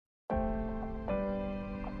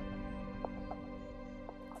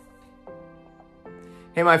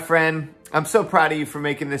Hey, my friend, I'm so proud of you for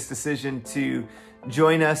making this decision to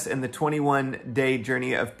join us in the 21-day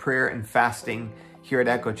journey of prayer and fasting here at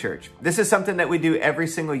Echo.Church. This is something that we do every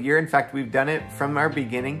single year. In fact, we've done it from our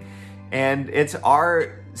beginning, and it's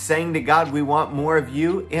our saying to God, we want more of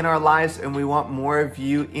you in our lives, and we want more of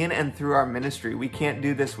you in and through our ministry. We can't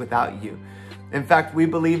do this without you. In fact, we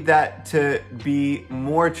believe that to be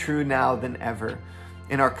more true now than ever.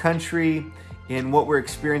 In our country, in what we're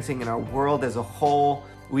experiencing in our world as a whole,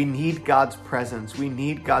 we need God's presence. We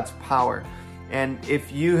need God's power. And if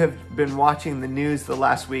you have been watching the news the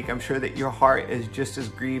last week, I'm sure that your heart is just as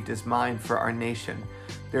grieved as mine for our nation.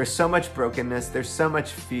 There's so much brokenness, there's so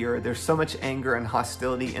much fear, there's so much anger and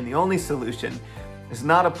hostility, and the only solution is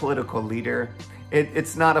not a political leader.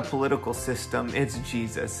 It's not a political system, it's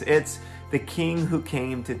Jesus. It's the King who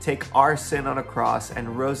came to take our sin on a cross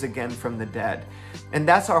and rose again from the dead. And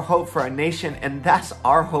that's our hope for our nation, and that's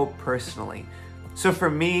our hope personally. So for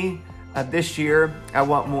me, this year, I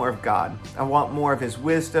want more of God. I want more of His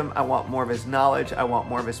wisdom. I want more of His knowledge. I want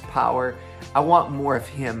more of His power. I want more of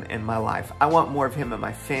Him in my life. I want more of Him in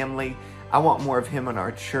my family. I want more of Him in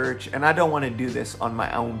our church. And I don't want to do this on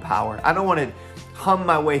my own power. I don't want to hum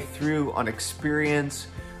my way through on experience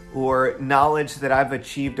or knowledge that I've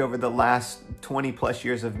achieved over the last 20 plus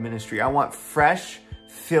years of ministry. I want fresh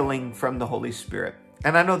filling from the Holy Spirit.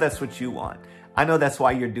 And I know that's what you want. I know that's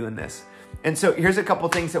why you're doing this. And so here's a couple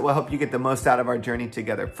things that will help you get the most out of our journey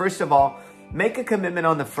together. First of all, make a commitment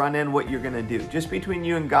on the front end what you're going to do. Just between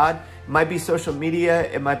you and God. It might be social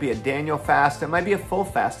media. It might be a Daniel fast. It might be a full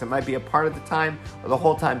fast. It might be a part of the time or the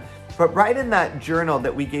whole time. But write in that journal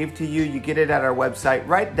that we gave to you. You get it at our website.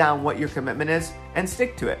 Write down what your commitment is and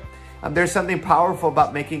stick to it. There's something powerful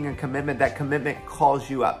about making a commitment. That commitment calls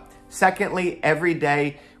you up. Secondly, every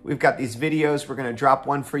day we've got these videos. We're going to drop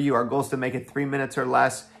one for you. Our goal is to make it 3 minutes or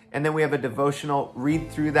less. And then we have a devotional.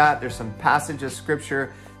 Read through that. There's some passage of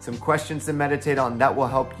scripture, some questions to meditate on that will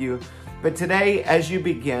help you. But today, as you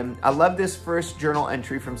begin, I love this first journal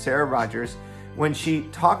entry from Sarah Rogers when she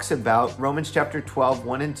talks about Romans chapter 12,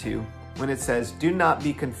 1 and 2, when it says, "Do not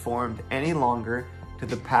be conformed any longer to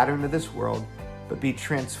the pattern of this world, but be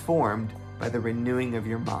transformed by the renewing of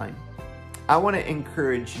your mind." I want to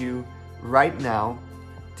encourage you right now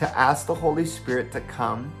to ask the Holy Spirit to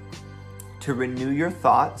come to renew your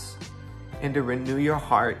thoughts and to renew your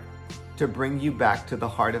heart, to bring you back to the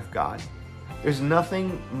heart of God. There's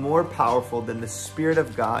nothing more powerful than the Spirit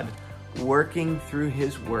of God working through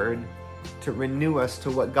His Word to renew us to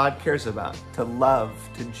what God cares about, to love,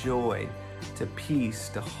 to joy, to peace,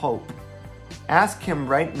 to hope. Ask Him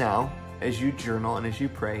right now as you journal and as you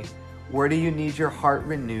pray, where do you need your heart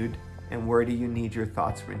renewed and where do you need your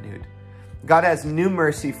thoughts renewed? God has new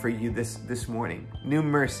mercy for you this morning, new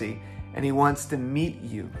mercy. And He wants to meet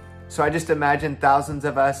you. So I just imagine thousands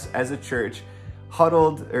of us as a church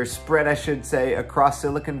huddled or spread, I should say, across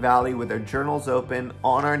Silicon Valley with our journals open,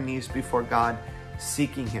 on our knees before God,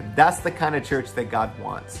 seeking Him. That's the kind of church that God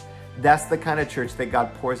wants. That's the kind of church that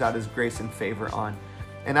God pours out His grace and favor on.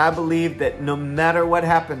 And I believe that no matter what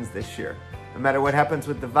happens this year, no matter what happens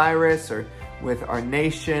with the virus or with our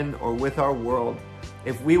nation or with our world,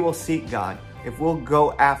 if we will seek God, if we'll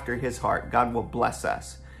go after His heart, God will bless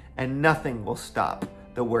us. And nothing will stop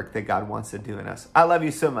the work that God wants to do in us. I love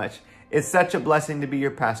you so much. It's such a blessing to be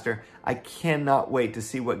your pastor. I cannot wait to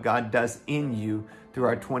see what God does in you through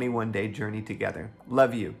our 21-day journey together.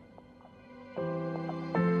 Love you.